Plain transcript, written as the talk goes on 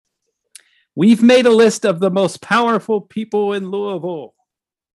We've made a list of the most powerful people in Louisville.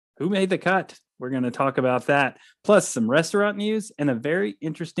 Who made the cut? We're going to talk about that, plus some restaurant news and a very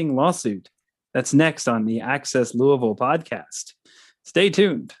interesting lawsuit. That's next on the Access Louisville podcast. Stay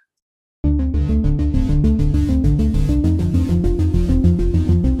tuned.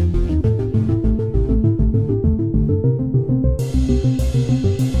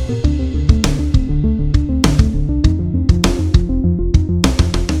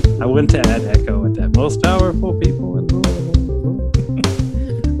 I went to add echo at that. Most powerful people in Louisville.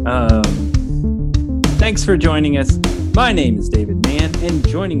 Thanks for joining us. My name is David Mann, and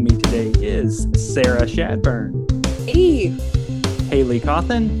joining me today is Sarah Shadburn. Hey. Haley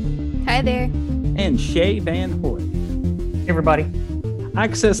Cawthon. Hi there. And Shay Van Hoy. Hey, everybody.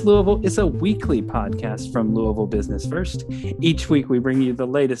 Access Louisville is a weekly podcast from Louisville Business First. Each week we bring you the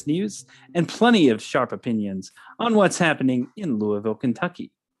latest news and plenty of sharp opinions on what's happening in Louisville,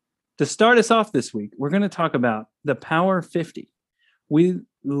 Kentucky. To start us off this week, we're going to talk about the Power 50. We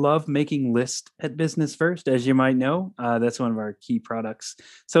love making lists at Business First, as you might know. That's one of our key products.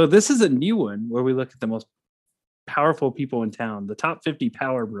 So this is a new one where we look at the most powerful people in town, the top 50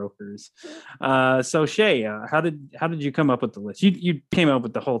 power brokers. So Shay, how did you come up with the list? You came up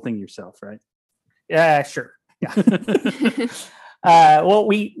with the whole thing yourself, right? Yeah, sure. Yeah. Well,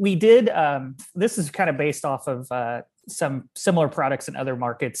 we did. This is kind of based off of some similar products in other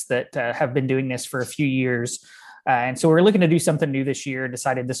markets that have been doing this for a few years. And so we're looking to do something new this year,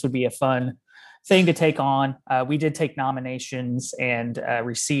 decided this would be a fun thing to take on. We did take nominations and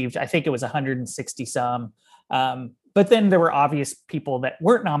received, I think it was 160 some. But then there were obvious people that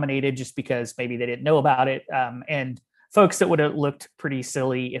weren't nominated just because maybe they didn't know about it. And folks that would have looked pretty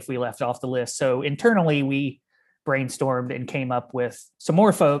silly if we left off the list. So internally, we brainstormed and came up with some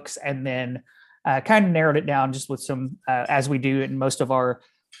more folks, and then kind of narrowed it down just with some, as we do in most of our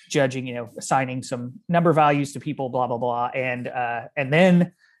judging, assigning some number values to people, blah, blah, blah. And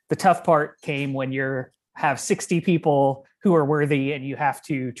then the tough part came when you have 60 people who are worthy and you have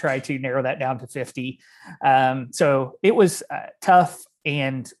to try to narrow that down to 50. So it was tough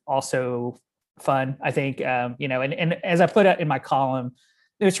and also fun, I think, and as I put it in my column,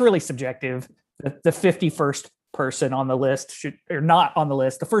 it's really subjective. The 51st person on the list or not on the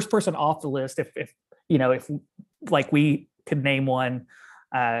list, the first person off the list, if like we could name one,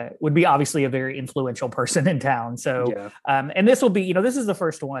 would be obviously a very influential person in town. So, yeah. And this will be, this is the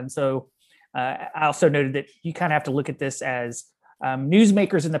first one. So I also noted that you kind of have to look at this as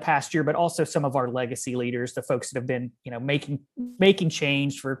newsmakers in the past year, but also some of our legacy leaders, the folks that have been, making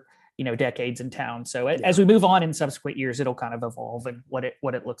change for, decades in town. So as we move on in subsequent years, it'll kind of evolve and what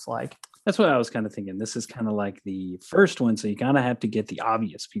it looks like. That's what I was kind of thinking. This is kind of like the first one. So you kind of have to get the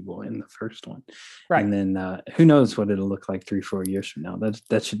obvious people in the first one. Right. And then who knows what it'll look like 3-4 years from now.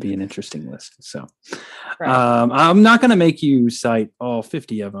 That should be an interesting list. So right. I'm not going to make you cite all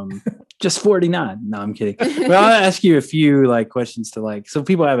 50 of them, just 49. No, I'm kidding. But I'll ask you a few questions to so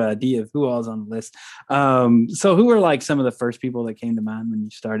people have an idea of who all's on the list. So who were some of the first people that came to mind when you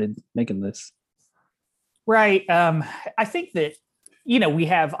started making this? Right. I think that, we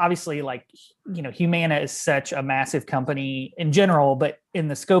have obviously Humana is such a massive company in general, but in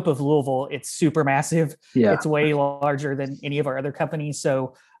the scope of Louisville, it's super massive. Yeah. It's way larger than any of our other companies.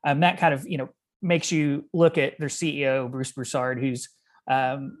 So that kind of, makes you look at their CEO, Bruce Broussard, who's,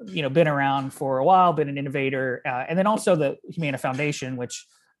 been around for a while, been an innovator. And then also the Humana Foundation, which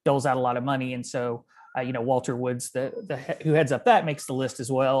doles out a lot of money. And so, Walter Woods, who heads up that, makes the list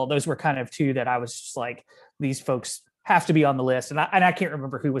as well. Those were kind of two that I was just these folks have to be on the list. And I can't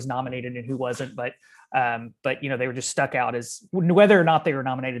remember who was nominated and who wasn't, but they were just stuck out as whether or not they were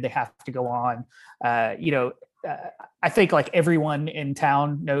nominated, they have to go on. I think everyone in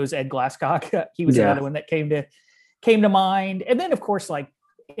town knows Ed Glasscock. He was another one that came to mind. And then of course,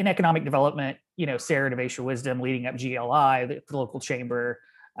 in economic development, Sarah Devasia Wisdom leading up GLI, the local chamber.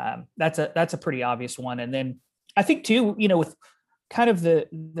 That's a pretty obvious one. And then I think too, with kind of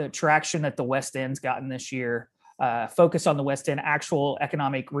the traction that the West End's gotten this year, focus on the West End, actual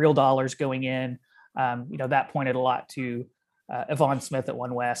economic real dollars going in, that pointed a lot to Yvonne Smith at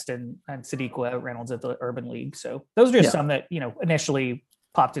One West and Sadiqa Reynolds at the Urban League. So those are just some that, initially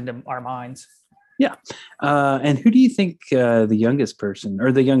popped into our minds. Yeah. And who do you think the youngest person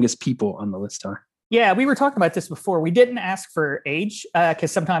or the youngest people on the list are? Yeah, we were talking about this before. We didn't ask for age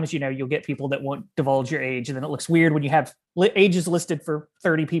because sometimes, you'll get people that won't divulge your age, and then it looks weird when you have ages listed for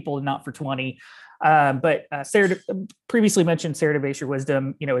 30 people and not for 20. But Sarah previously mentioned Sarah Devasia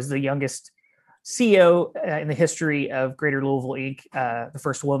Wisdom, is the youngest CEO in the history of Greater Louisville Inc., the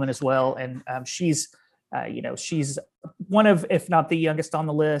first woman as well. And she's she's one of, if not the youngest on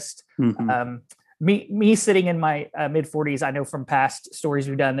the list. Mhm. Me sitting in my mid 40s, I know from past stories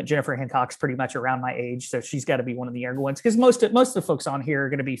we've done that Jennifer Hancock's pretty much around my age, so she's got to be one of the younger ones, because most of the folks on here are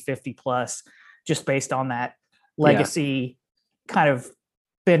going to be 50 plus, just based on that legacy kind of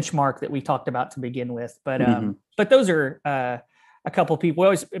benchmark that we talked about to begin with. But those are a couple of people. We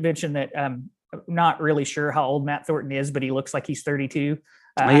always mention that not really sure how old Matt Thornton is, but he looks like he's 32.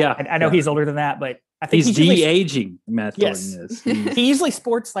 I know he's older than that, but I think he's de-aging. Matt Thornton is. He usually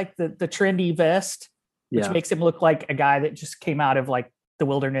sports like the trendy vest, which makes him look like a guy that just came out of like the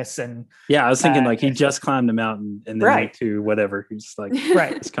wilderness. And I was thinking like he just climbed a mountain and then went to whatever. He's like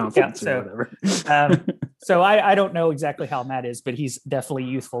his conference or whatever. So I don't know exactly how Matt is, but he's definitely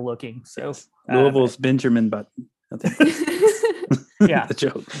youthful looking. So Louisville's Benjamin Button. Yeah, the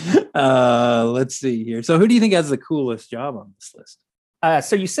joke. Let's see here. So who do you think has the coolest job on this list?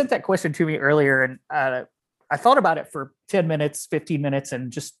 So you sent that question to me earlier, and I thought about it for 10 minutes, 15 minutes,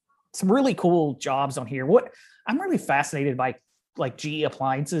 and just some really cool jobs on here. What I'm really fascinated by, like GE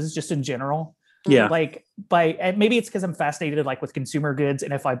appliances, just in general. Yeah. Like maybe it's because I'm fascinated like with consumer goods,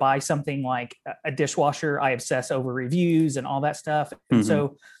 and if I buy something like a dishwasher, I obsess over reviews and all that stuff. And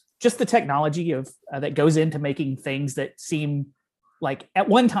so just the technology of that goes into making things that seem like at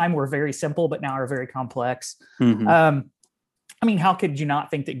one time were very simple, but now are very complex. I mean, how could you not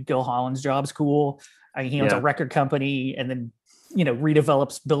think that Gil Holland's job's cool? I mean, he owns a record company and then,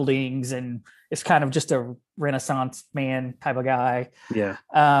 redevelops buildings, and is kind of just a Renaissance man type of guy. Yeah.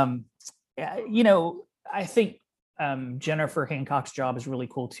 I think Jennifer Hancock's job is really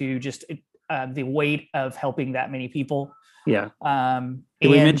cool too. Just the weight of helping that many people. Yeah. Did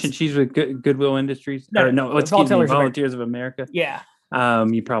we mention she's with Goodwill Industries? Volunteers of America. Yeah.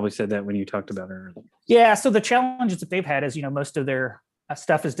 You probably said that when you talked about her earlier. Yeah. So the challenges that they've had is, most of their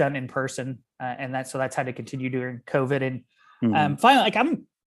stuff is done in person, and that's had to continue during COVID. And finally, like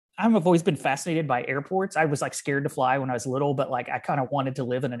I've always been fascinated by airports. I was like scared to fly when I was little, but like I kind of wanted to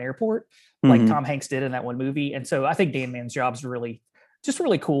live in an airport, like Tom Hanks did in that one movie. And so I think Dan Mann's job's really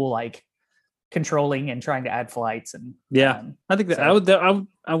cool, like controlling and trying to add flights. And I think that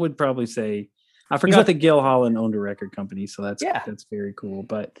I would probably say, I forgot that Gil Holland owned a record company, so that's very cool.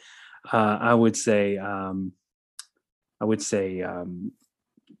 But I would say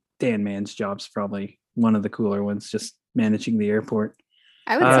Dan Mann's job's probably one of the cooler ones, just managing the airport.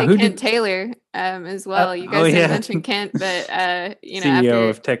 I would say Kent Taylor as well. You guys didn't mention Kent, but CEO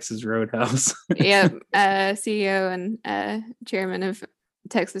of Texas Roadhouse. CEO and chairman of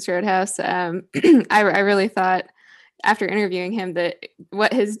Texas Roadhouse. I really thought, after interviewing him, that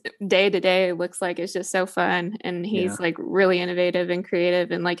what his day-to-day looks like is just so fun, and he's like really innovative and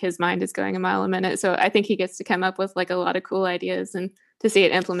creative, and like his mind is going a mile a minute. So I think he gets to come up with like a lot of cool ideas, and to see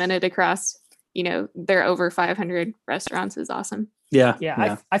it implemented across, their over 500 restaurants is awesome.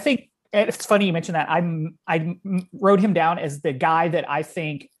 Yeah. I think it's funny you mentioned that. I wrote him down as the guy that I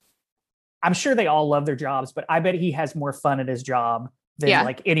think, I'm sure they all love their jobs, but I bet he has more fun at his job than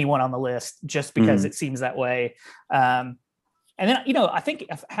like anyone on the list, just because it seems that way. And then, I think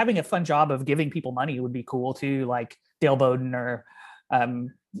having a fun job of giving people money would be cool too, like Dale Bowden or,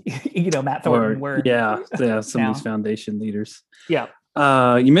 Matt Thornton. Some of these foundation leaders. Yeah.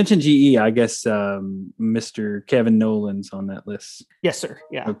 You mentioned GE. I guess Mr. Kevin Nolan's on that list. Yes, sir.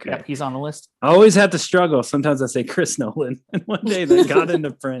 Yeah. Okay. Yep, he's on the list. I always have to struggle. Sometimes I say Chris Nolan, and one day that got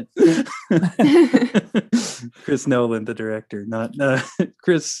into print. Chris Nolan, the director, not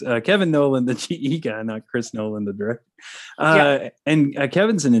Kevin Nolan, the GE guy, not Chris Nolan, the director. And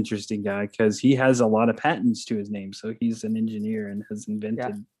Kevin's an interesting guy because he has a lot of patents to his name. So he's an engineer and has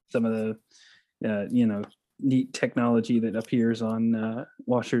invented some of the, neat technology that appears on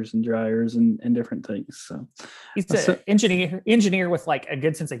washers and dryers and different things. So he's an engineer with like a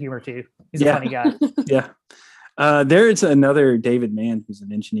good sense of humor too. He's a funny guy. There's another David Mann who's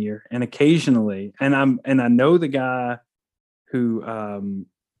an engineer, and occasionally, and I know the guy who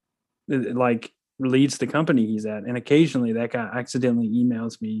like leads the company he's at, and occasionally that guy accidentally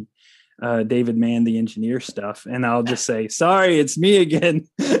emails me David Mann, the engineer stuff, and I'll just say, sorry, it's me again.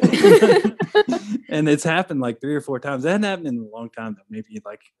 And it's happened like 3 or 4 times. That hadn't happened in a long time though.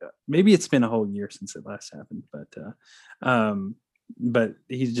 Maybe it's been a whole year since it last happened, but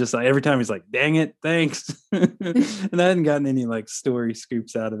he's just like, every time he's like, dang it, thanks. And I hadn't gotten any like story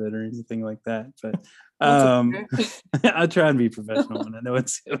scoops out of it or anything like that, but I try and be professional when I know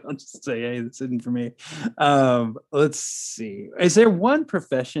it's, I'll just say, hey, this isn't for me. Let's see. Is there one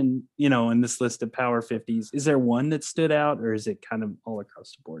profession, in this list of Power 50s, is there one that stood out, or is it kind of all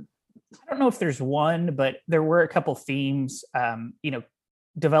across the board? I don't know if there's one, but there were a couple themes.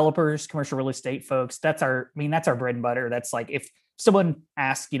 developers, commercial real estate folks, that's our bread and butter. That's like, if someone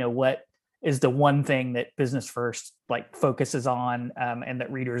asks, what is the one thing that Business First like focuses on, and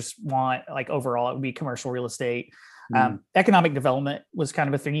that readers want, like overall, it would be commercial real estate. Economic development was kind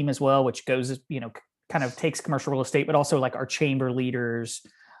of a theme as well, which goes, kind of takes commercial real estate, but also like our chamber leaders.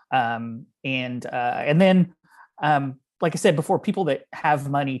 And then, like I said before, people that have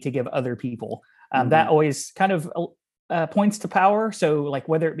money to give other people, that always kind of points to power. So like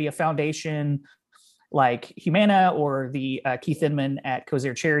whether it be a foundation like Humana or the Keith Inman at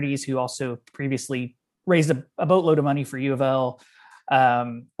Cozier Charities, who also previously raised a boatload of money for U of L,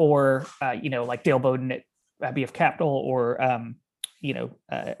 or like Dale Bowden at BF Capital, or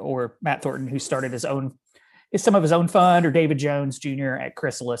or Matt Thornton, who started some of his own fund, or David Jones Jr. at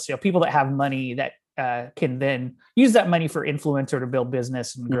Chrysalis. People that have money that can then use that money for influence or to build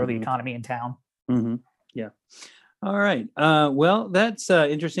business and grow the economy in town. Yeah. All right. Well, that's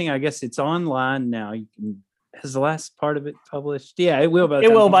interesting. I guess it's online now. Has the last part of it published? Yeah, it will. By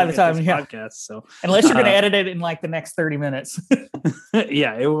the time podcast. So unless you're going to edit it in like the next 30 minutes.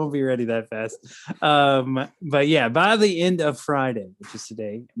 Yeah, it won't be ready that fast. But yeah, by the end of Friday, which is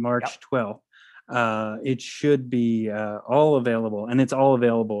today, March 12th, it should be all available, and it's all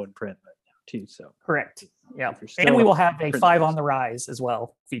available in print right now too. So correct. Yeah, and we will have a 5 on the Rise as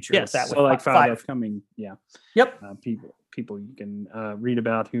well feature. Yes, that so like 5 upcoming. Yeah. Yep. People you can read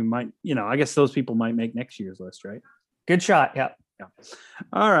about who might, I guess those people might make next year's list, right? Good shot. Yeah.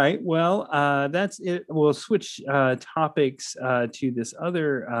 All right. Well, that's it. We'll switch topics to this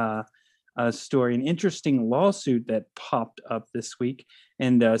other story, an interesting lawsuit that popped up this week.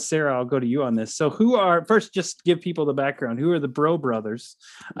 And Sarah, I'll go to you on this. So first, just give people the background. Who are the Bro Brothers,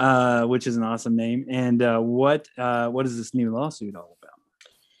 which is an awesome name. And what is this new lawsuit all about?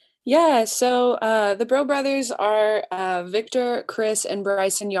 Yeah, so the Bro Brothers are Victor, Chris, and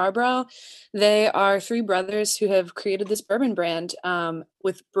Bryson Yarbrough. They are 3 brothers who have created this bourbon brand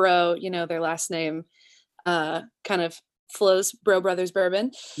with Bro, their last name kind of flows, Bro Brothers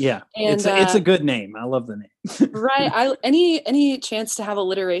Bourbon. Yeah, and it's a good name. I love the name. Right. Any chance to have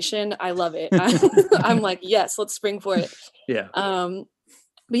alliteration, I love it. I'm like, yes, let's spring for it. Yeah. But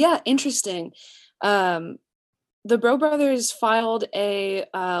yeah, interesting. The Bro Brothers filed a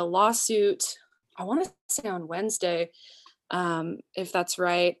lawsuit, I want to say on Wednesday, if that's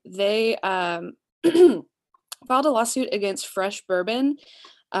right. They filed a lawsuit against Fresh Bourbon.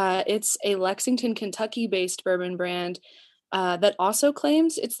 It's a Lexington, Kentucky-based bourbon brand that also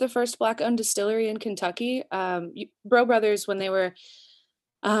claims it's the first Black-owned distillery in Kentucky. Bro Brothers, when they were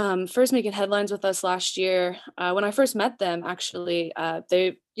first making headlines with us last year, when I first met them, actually,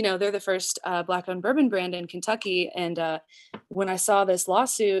 they're the first Black-owned bourbon brand in Kentucky. And when I saw this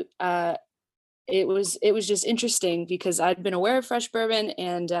lawsuit, it was just interesting because I'd been aware of Fresh Bourbon,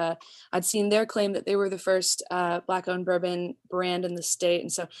 and I'd seen their claim that they were the first Black-owned bourbon brand in the state.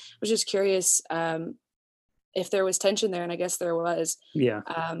 And so I was just curious if there was tension there, and I guess there was. Yeah.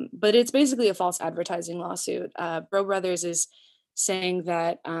 But it's basically a false advertising lawsuit. Bro Brothers is saying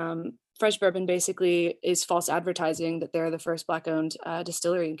that Fresh Bourbon basically is false advertising that they're the first Black-owned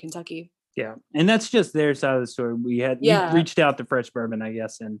distillery in Kentucky. Yeah, and that's just their side of the story. We reached out to Fresh Bourbon, I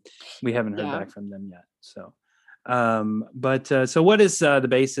guess, and we haven't heard back from them yet. So, so what is the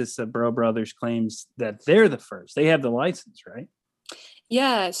basis of Bro Brothers' claims that they're the first? They have the license, right?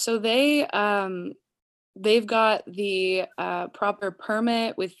 Yeah, so they've got the proper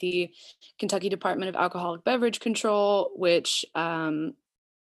permit with the Kentucky Department of Alcoholic Beverage Control, which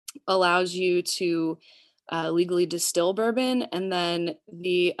allows you to legally distill bourbon. And then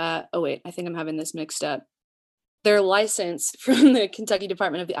I think I'm having this mixed up. Their license from the Kentucky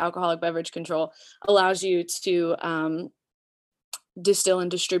Department of the Alcoholic Beverage Control allows you to distill and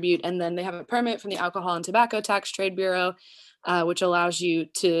distribute. And then they have a permit from the Alcohol and Tobacco Tax Trade Bureau, which allows you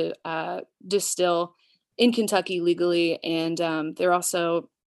to distill in Kentucky legally. And they were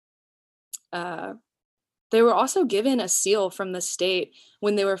also given a seal from the state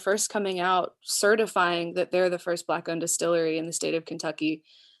when they were first coming out, certifying that they're the first Black-owned distillery in the state of Kentucky.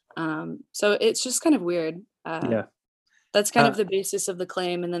 So it's just kind of weird. That's kind of the basis of the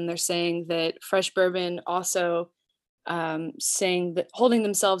claim. And then they're saying that Fresh Bourbon also saying that holding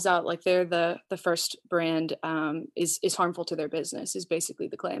themselves out like they're the first brand is harmful to their business is basically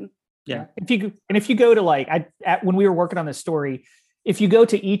the claim. Yeah. If you go to when we were working on this story, if you go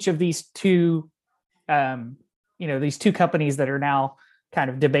to each of these two, these two companies that are now kind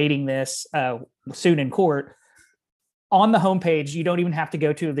of debating this soon in court, on the homepage, you don't even have to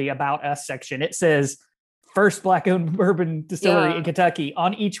go to the About Us section. It says first black-owned bourbon distillery Yeah. in Kentucky.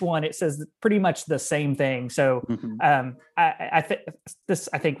 On each one, it says pretty much the same thing. So I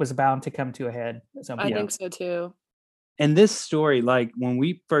think was bound to come to a head at some I point. think so too. And this story, like when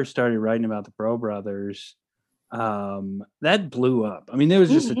we first started writing about the Bro Brothers, that blew up. I mean, there was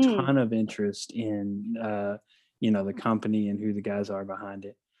just a ton of interest in, the company and who the guys are behind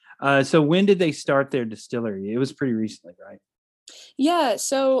it. So when did they start their distillery? It was pretty recently, right? Yeah.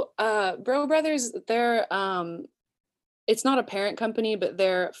 So Bro Brothers, they're it's not a parent company, but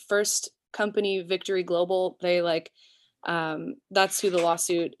their first company, Victory Global, they that's who the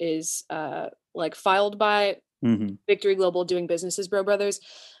lawsuit is filed by. Victory Global doing business as Bro Brothers,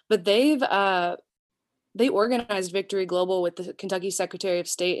 but they organized Victory Global with the Kentucky Secretary of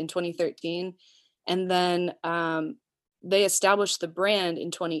State in 2013, and then they established the brand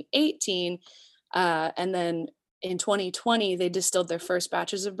in 2018, and then in 2020 they distilled their first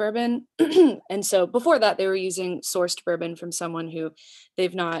batches of bourbon. And so before that they were using sourced bourbon from someone who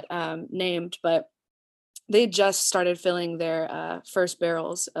they've not named, but they just started filling their first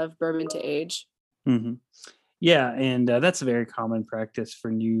barrels of bourbon to age. Yeah, and that's a very common practice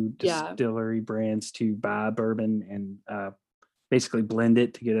for new distillery brands to buy bourbon and basically blend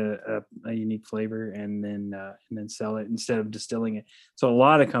it to get a unique flavor, and then sell it instead of distilling it. So a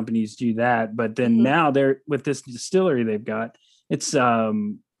lot of companies do that, but then now they're with this distillery they've got. It's I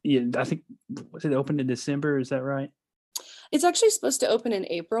think, was it opened in December? Is that right? It's actually supposed to open in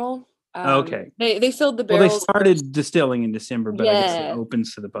April. Okay. They filled the barrels. Well, they started distilling in December, but I guess it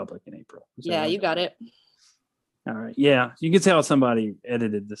opens to the public in April. Yeah, you got it. All right. Yeah, you can tell somebody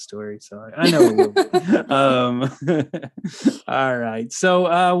edited the story, so I know it will. All right.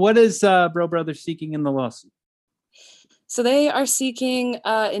 So what is Bro Brothers seeking in the lawsuit? So they are seeking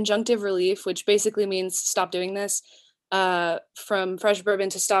injunctive relief, which basically means stop doing this, from Fresh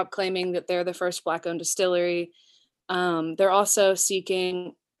Bourbon to stop claiming that they're the first Black-owned distillery. They're also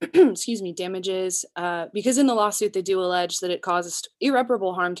seeking damages because in the lawsuit they do allege that it caused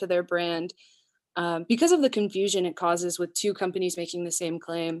irreparable harm to their brand because of the confusion it causes with two companies making the same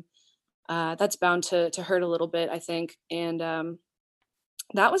claim. That's bound to hurt a little bit, I think. And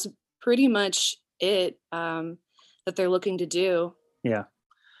that was pretty much it that they're looking to do. Yeah.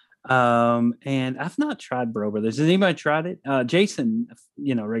 And I've not tried Bro Brothers. Has anybody tried it? Jason,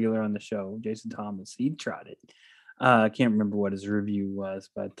 regular on the show, Jason Thomas, he tried it. I can't remember what his review was,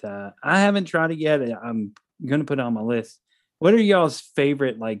 but I haven't tried it yet. I'm going to put it on my list. What are y'all's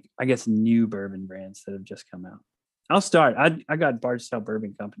favorite, new bourbon brands that have just come out? I'll start. I got Bardstown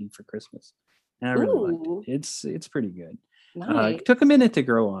Bourbon Company for Christmas, and I really liked it. It's pretty good. Nice. It took a minute to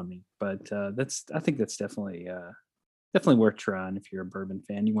grow on me, but I think that's definitely worth trying if you're a bourbon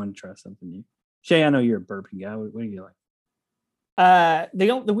fan. You want to try something new. Shay, I know you're a bourbon guy. What do you like?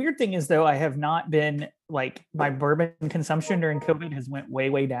 The weird thing is, though, I have not been my bourbon consumption during COVID has went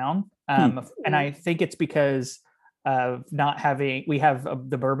way down. And I think it's because of not having, we have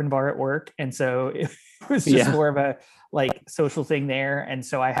the bourbon bar at work. And so it was just more of a social thing there. And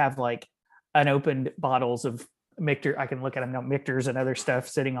so I have unopened bottles of Michter. I can look at them now, Michters and other stuff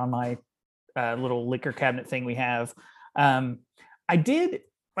sitting on my little liquor cabinet thing we have. I did,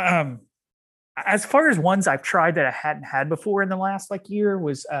 as far as ones I've tried that I hadn't had before in the last year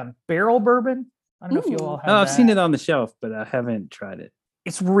was barrel bourbon. I don't know if you all have I've seen it on the shelf, but I haven't tried it.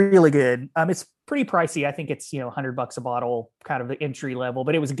 It's really good. It's pretty pricey. I think it's $100 a bottle, kind of the entry level,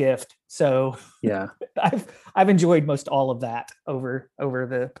 but it was a gift. So yeah, I've enjoyed most all of that over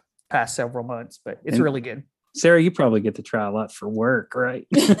the past several months, but it's really good. Sarah, you probably get to try a lot for work, right?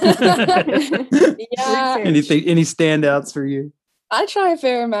 Yeah. Any standouts for you? I try a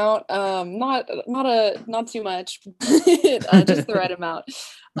fair amount. Not too much, just the right amount.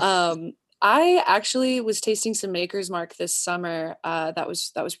 I actually was tasting some Maker's Mark this summer. That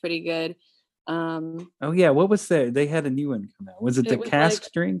was pretty good. Oh yeah, what was there? They had a new one come out. Was it the cask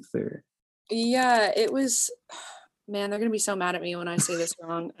strength or? Yeah, it was. Man, they're gonna be so mad at me when I say this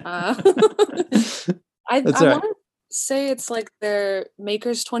wrong. I want to say it's their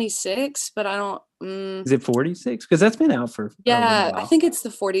Maker's 26, but I don't. Is it 46? Because that's been out for. Yeah, I think it's the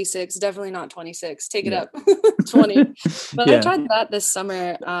 46. Definitely not 26. Take it up. 20. But I tried that this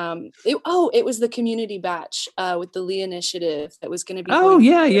summer. It was the community batch with the Lee Initiative that was going to be. Oh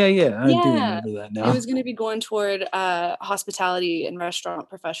yeah. I do remember that now. It was going to be going toward hospitality and restaurant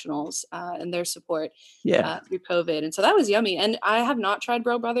professionals and their support. Through COVID, and so that was yummy. And I have not tried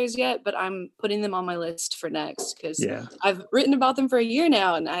Bro Brothers yet, but I'm putting them on my list for next because I've written about them for a year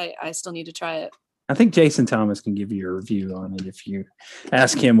now, and I still need to try it. I think Jason Thomas can give you a review on it if you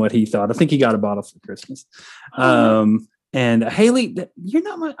ask him what he thought. I think he got a bottle for Christmas. And Haley, you're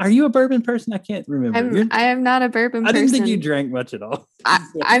not. Are you a bourbon person? I can't remember. I am not a bourbon person. I didn't think you drank much at all.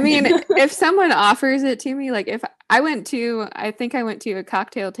 I mean, if someone offers it to me, like if I went to a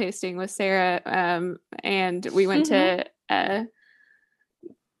cocktail tasting with Sarah, and we went to,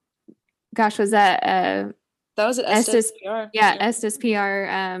 was that that was at Estes PR. Yeah, Estes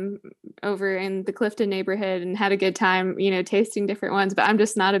PR over in the Clifton neighborhood, and had a good time, tasting different ones. But I'm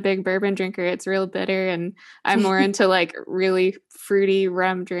just not a big bourbon drinker. It's real bitter, and I'm more into like really fruity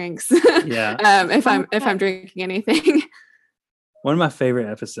rum drinks. Yeah. If I'm drinking anything. One of my favorite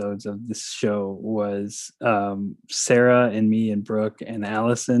episodes of this show was Sarah and me and Brooke and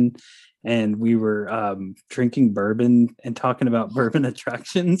Allison, and we were drinking bourbon and talking about bourbon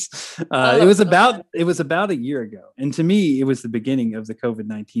attractions. It was about a year ago, and to me, it was the beginning of the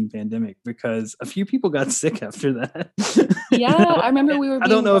COVID-19 pandemic because a few people got sick after that. Yeah, I remember we were. I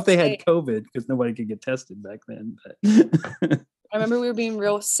don't know if they had COVID because nobody could get tested back then. But I remember we were being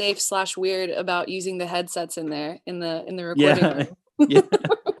real safe / weird about using the headsets in there in the recording room. Yeah.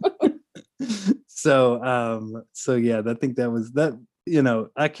 So yeah, I think that was that.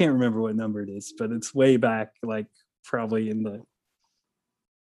 I can't remember what number it is, but it's way back, like probably in the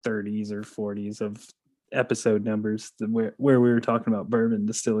 30s or 40s of episode numbers where we were talking about bourbon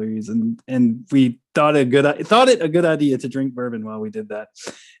distilleries, and we thought it a good idea to drink bourbon while we did that,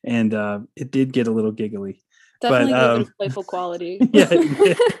 and it did get a little giggly. Definitely a bit of playful quality.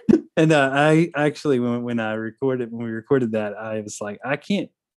 Yeah. And I actually when we recorded that, I was like, I can't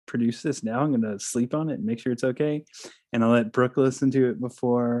produce this now. I'm gonna sleep on it and make sure it's okay, and I'll let Brooke listen to it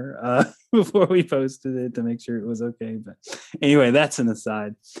before we posted it to make sure it was okay. But anyway, that's an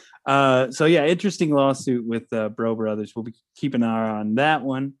aside. So yeah, interesting lawsuit with Bro Brothers. We'll be keeping an eye on that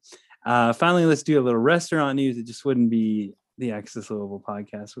one. Finally, let's do a little restaurant news. It just wouldn't be the Access Louisville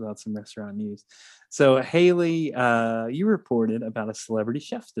podcast without some restaurant news. So Haley, you reported about a celebrity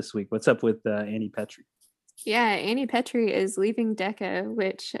chef this week. What's up with Annie Petrie? Yeah, Annie Petrie is leaving Decca,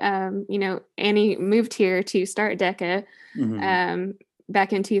 which, Annie moved here to start Decca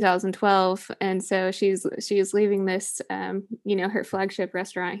back in 2012. And so she's leaving this, her flagship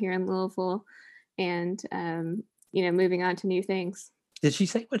restaurant here in Louisville and, moving on to new things. Did she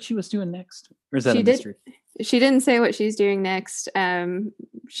say what she was doing next? Or is that a mystery? She didn't say what she's doing next.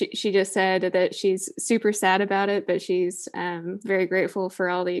 She just said that she's super sad about it, but she's very grateful for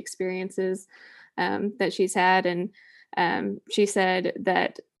all the experiences that she's had. And she said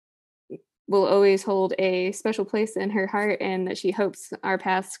that will always hold a special place in her heart, and that she hopes our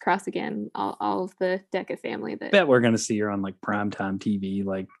paths cross again, all of the Decca family. Bet we're going to see her on like primetime TV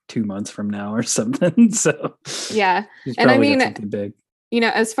like 2 months from now or something. So yeah. And I mean, something big.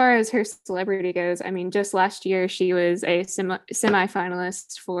 As far as her celebrity goes, I mean, just last year she was a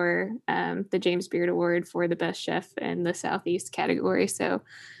semi-finalist for the James Beard Award for the best chef in the Southeast category. So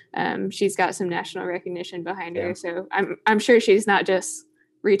she's got some national recognition behind her. So I'm sure she's not just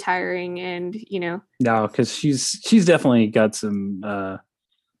retiring and No, because she's definitely got some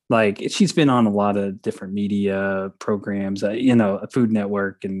she's been on a lot of different media programs, a Food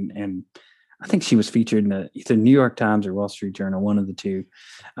Network, and I think she was featured in either New York Times or Wall Street Journal, one of the two.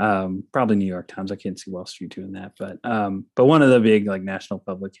 Probably New York Times. I can't see Wall Street doing that, but one of the big like national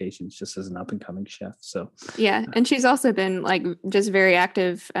publications, just as an up and coming chef. So yeah, and she's also been like just very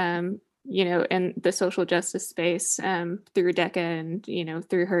active, in the social justice space through Decca and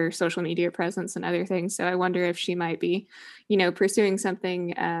through her social media presence and other things. So I wonder if she might be, pursuing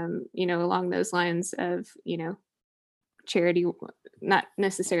something, along those lines of charity, not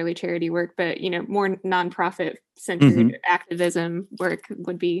necessarily charity work, but more nonprofit centered activism work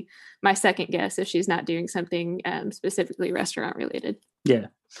would be my second guess, if she's not doing something specifically restaurant related. Yeah,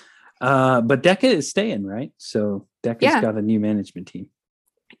 but Decca is staying, right? So Decca's got a new management team.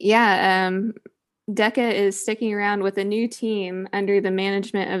 Yeah, Decca is sticking around with a new team under the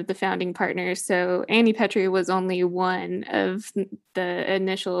management of the founding partners. So Annie Petrie was only one of the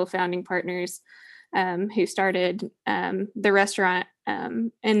initial founding partners who started the restaurant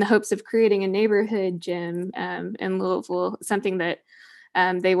in the hopes of creating a neighborhood gym in Louisville, something that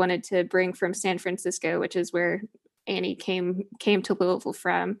they wanted to bring from San Francisco, which is where Annie came to Louisville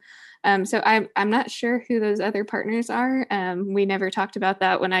from. So I'm not sure who those other partners are. We never talked about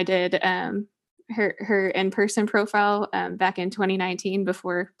that when I did her in-person profile back in 2019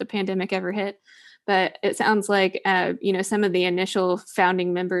 before the pandemic ever hit. But it sounds like, some of the initial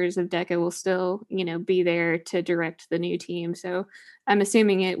founding members of Decca will still, be there to direct the new team. So I'm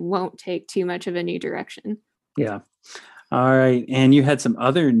assuming it won't take too much of a new direction. Yeah. All right. And you had some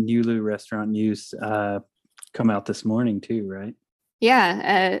other Nulu restaurant news come out this morning too, right?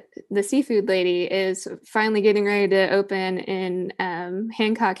 Yeah, the seafood lady is finally getting ready to open in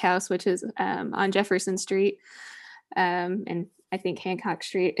Hancock House, which is on Jefferson Street, and I think Hancock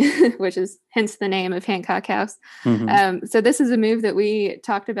Street, which is hence the name of Hancock House. So this is a move that we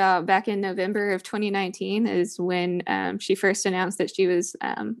talked about back in November of 2019, is when she first announced that she was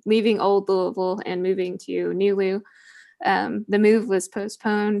leaving Old Louisville and moving to New Lou. The move was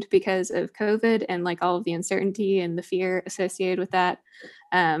postponed because of COVID and like all of the uncertainty and the fear associated with that.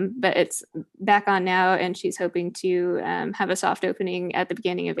 But it's back on now, and she's hoping to have a soft opening at the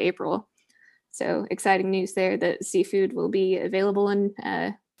beginning of April. So exciting news there that seafood will be available in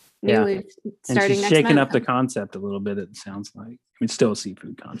New Lou starting and she's next shaking month. up the concept a little bit, it sounds like. I mean, it's still a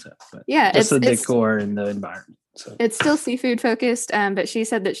seafood concept, but yeah, just the decor and the environment. So it's still seafood focused, but she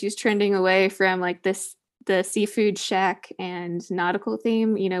said that she's trending away from like the seafood shack and nautical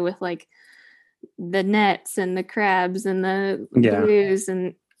theme, you know, with like the nets and the crabs and the blues.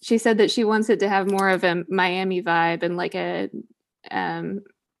 And she said that she wants it to have more of a Miami vibe and like a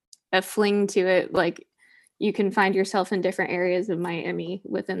fling to it. Like you can find yourself in different areas of Miami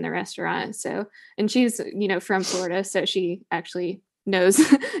within the restaurant. So, and she's, you know, from Florida, so she actually knows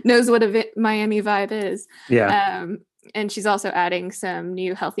what a Miami vibe is. Yeah. And she's also adding some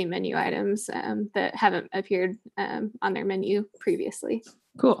new healthy menu items that haven't appeared on their menu previously.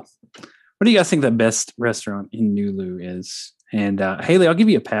 Cool. What do you guys think the best restaurant in New Lou is? And Haley, I'll give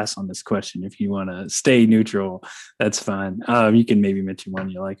you a pass on this question if you want to stay neutral. That's fine. You can maybe mention one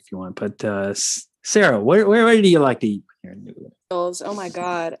you like if you want. But Sarah, where do you like to eat here in New Lou? Oh my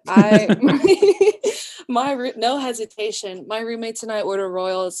God. No hesitation. My roommates and I order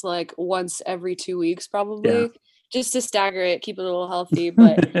Royals like once every 2 weeks, probably. Yeah. Just to stagger it, keep it a little healthy.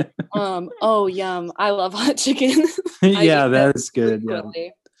 But oh yum. I love hot chicken. Yeah, that is good. Yeah.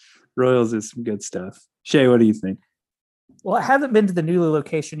 Royals is some good stuff. Shay, what do you think? Well, I haven't been to the New Lou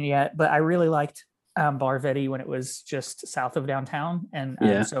location yet, but I really liked Bar Vetti when it was just south of downtown.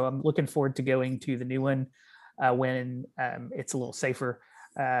 And so I'm looking forward to going to the new one when it's a little safer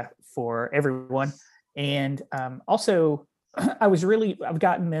for everyone. And also, I've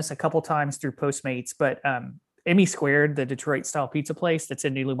gotten this a couple times through Postmates, but Emmy Squared, the Detroit style pizza place that's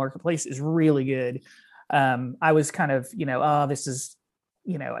in New Lou Marketplace, is really good. I was kind of, this is,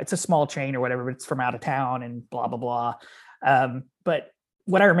 it's a small chain or whatever, but it's from out of town and blah, blah, blah. But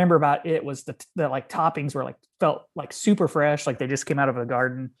what I remember about it was the like toppings were like, felt like super fresh. Like they just came out of a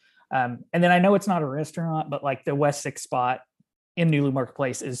garden. And then I know it's not a restaurant, but like the West 6 spot in New Lou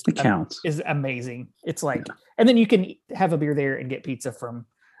Marketplace is amazing. It's like, and then you can have a beer there and get pizza from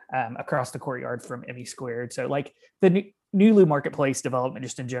across the courtyard from Emmy Squared. So like the New Lou Marketplace development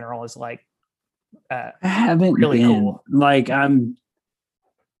just in general is like, I haven't really been. Cool. Like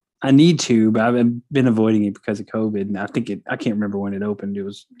I need to, but I've been avoiding it because of COVID. And I can't remember when it opened. It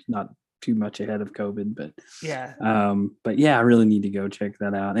was not too much ahead of COVID, but yeah. But yeah, I really need to go check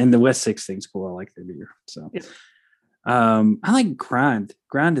that out. And the West 6 thing's cool. I like their beer. So, I like Grind.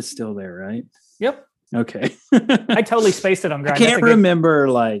 Grind is still there, right? Yep. Okay. I totally spaced it on Grind. I can't remember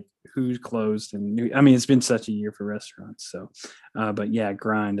like who's closed, and I mean it's been such a year for restaurants. So, but yeah,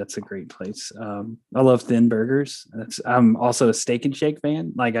 Grind, that's a great place. I love Thin Burgers. I'm also a Steak and Shake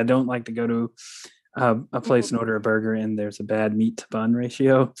fan. Like I don't like to go to a place and order a burger and there's a bad meat to bun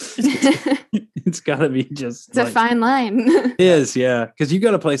ratio. It's got to be just. It's a fine line. It is, yeah, because you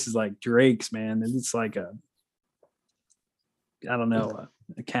go to places like Drake's, man, and it's like a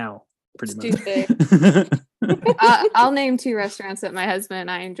cow. Pretty much. I'll name 2 restaurants that my husband and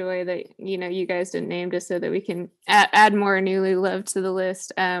I enjoy that you guys didn't name, just so that we can add more New Lou love to the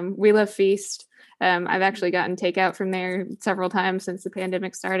list. We love Feast. I've actually gotten takeout from there several times since the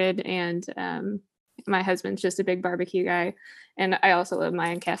pandemic started, and my husband's just a big barbecue guy, and I also love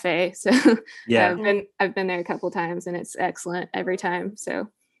Mayan Cafe. So yeah, I've been there a couple times, and it's excellent every time. So.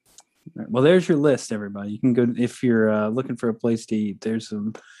 Well, there's your list, everybody. You can go if you're looking for a place to eat. There's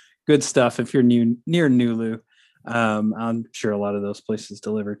some good stuff if you're near New Lou. I'm sure a lot of those places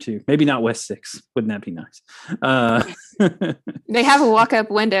deliver too. Maybe not West 6. Wouldn't that be nice? They have a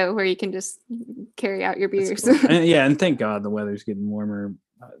walk-up window where you can just carry out your beers. Cool. And thank God the weather's getting warmer.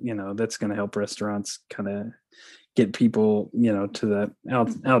 That's going to help restaurants kind of get people, to the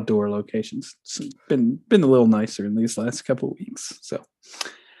outdoor locations. It's been a little nicer in these last couple of weeks. So.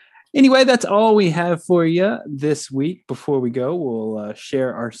 Anyway, that's all we have for you this week. Before we go, we'll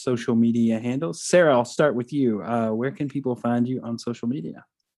share our social media handles. Sarah, I'll start with you. Where can people find you on social media?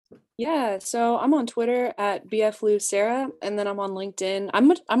 Yeah, so I'm on Twitter at BFLouSarah, and then I'm on LinkedIn.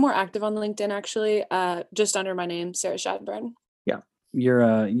 I'm more active on LinkedIn actually, just under my name, Sarah Shadburn. Yeah,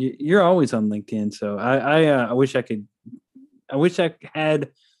 you're always on LinkedIn. So I wish I could I wish I had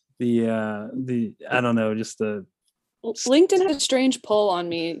the I don't know, just the LinkedIn has a strange pull on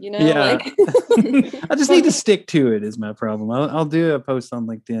me, yeah. like I just need to stick to it is my problem. I'll do a post on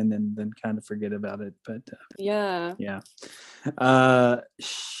LinkedIn and then kind of forget about it. But yeah.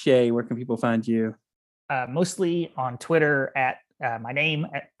 Shay, where can people find you? Mostly on Twitter at my name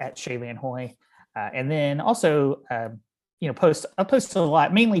at Shay Van Hoy, and then also I post a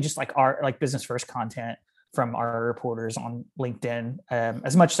lot, mainly just like our business first content from our reporters on LinkedIn,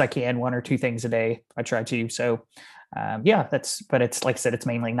 as much as I can, 1 or 2 things a day. I try to. So but it's like I said, it's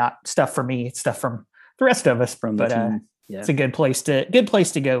mainly not stuff for me. It's stuff from the rest of us. From the team. Yeah. It's a good place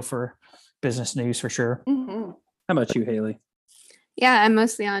to go for business news for sure. Mm-hmm. How about you, Haley? Yeah, I'm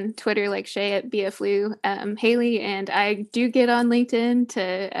mostly on Twitter like Shay at BFLU, Haley, and I do get on LinkedIn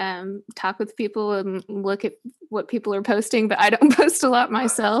to talk with people and look at what people are posting, but I don't post a lot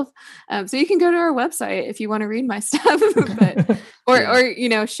myself. So you can go to our website if you want to read my stuff,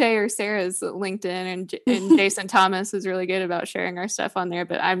 or Shay or Sarah's LinkedIn, and Jason Thomas is really good about sharing our stuff on there,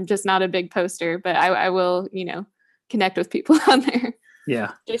 but I'm just not a big poster, but I will, connect with people on there.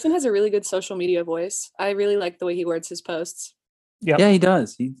 Yeah. Jason has a really good social media voice. I really like the way he words his posts. Yep. Yeah, he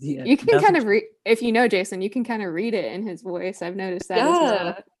does. You can kind of read, if you know Jason, you can kind of read it in his voice. I've noticed that as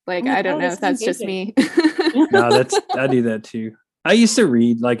well. Like, I don't know if that's just me. No, I do that too. I used to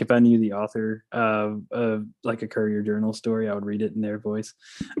read, like, if I knew the author of like a Courier Journal story, I would read it in their voice,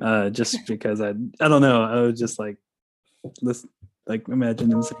 just because I don't know. I was just like, listen, like, imagine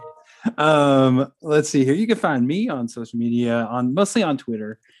them saying. Let's see here. You can find me on social media, mostly on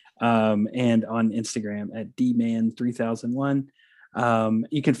Twitter, and on Instagram at dman3001.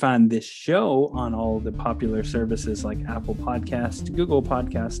 You can find this show on all the popular services like Apple Podcasts, Google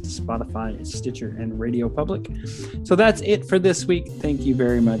Podcasts, Spotify, Stitcher, and Radio Public. So that's it for this week. Thank you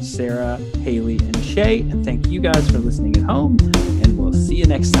very much, Sarah, Haley, and Shay. And thank you guys for listening at home. And we'll see you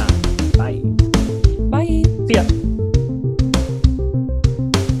next time. Bye. Bye. See ya.